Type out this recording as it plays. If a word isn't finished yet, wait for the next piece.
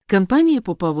Кампания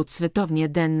по повод Световния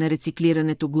ден на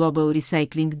рециклирането Global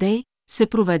Recycling Day се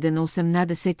проведе на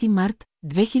 18 март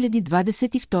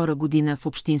 2022 година в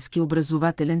Общински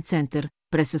образователен център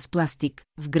Преса с пластик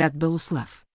в град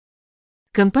Белослав.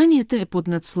 Кампанията е под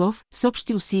надслов с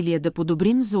общи усилия да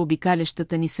подобрим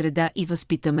заобикалящата ни среда и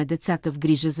възпитаме децата в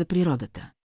грижа за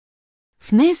природата.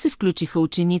 В нея се включиха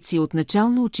ученици от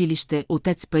начално училище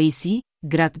Отец Паисий,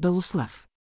 град Белослав.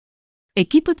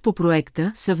 Екипът по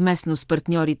проекта, съвместно с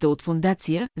партньорите от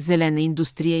Фондация Зелена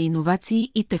индустрия,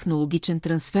 иновации и технологичен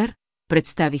трансфер,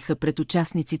 представиха пред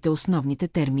участниците основните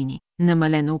термини: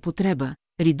 намалена употреба,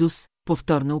 редус,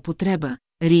 повторна употреба,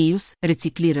 реюз,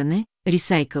 рециклиране,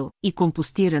 ресайкъл и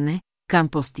компостиране,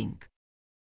 кампостинг.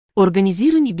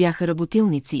 Организирани бяха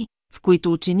работилници, в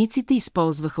които учениците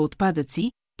използваха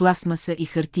отпадъци, пластмаса и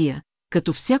хартия,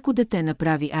 като всяко дете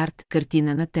направи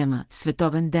арт-картина на тема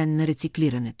Световен ден на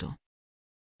рециклирането.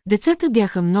 Децата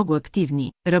бяха много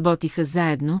активни, работиха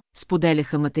заедно,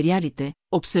 споделяха материалите,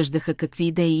 обсъждаха какви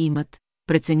идеи имат,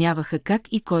 преценяваха как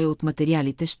и кой от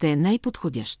материалите ще е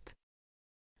най-подходящ.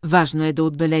 Важно е да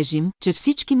отбележим, че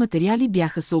всички материали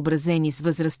бяха съобразени с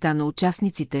възрастта на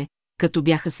участниците, като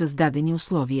бяха създадени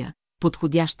условия,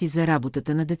 подходящи за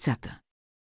работата на децата.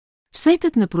 В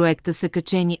сайтът на проекта са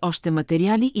качени още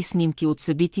материали и снимки от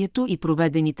събитието и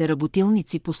проведените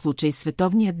работилници по случай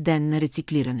Световният ден на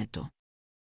рециклирането.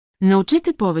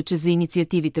 Научете повече за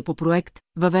инициативите по проект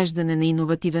 „Въвеждане на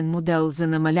иновативен модел за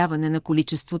намаляване на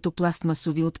количеството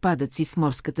пластмасови отпадъци в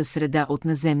морската среда от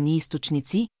наземни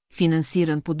източници“,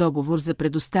 финансиран по договор за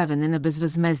предоставяне на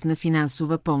безвъзмездна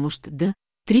финансова помощ Д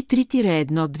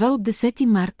 33-12 от 10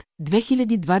 март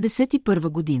 2021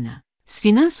 година. С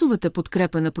финансовата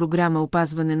подкрепа на програма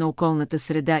 „Опазване на околната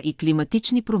среда и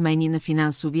климатични промени“ на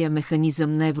финансовия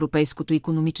механизъм на Европейското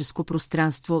икономическо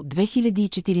пространство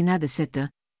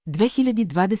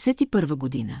 2014-2021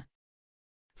 година.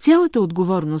 Цялата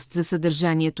отговорност за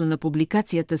съдържанието на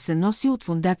публикацията се носи от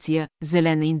Фондация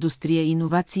Зелена индустрия,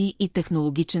 иновации и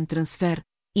технологичен трансфер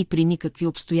и при никакви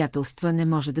обстоятелства не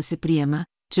може да се приема,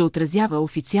 че отразява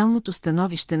официалното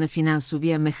становище на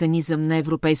финансовия механизъм на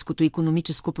Европейското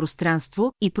икономическо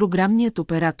пространство и програмният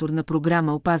оператор на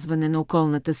програма „Опазване на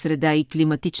околната среда и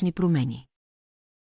климатични промени“.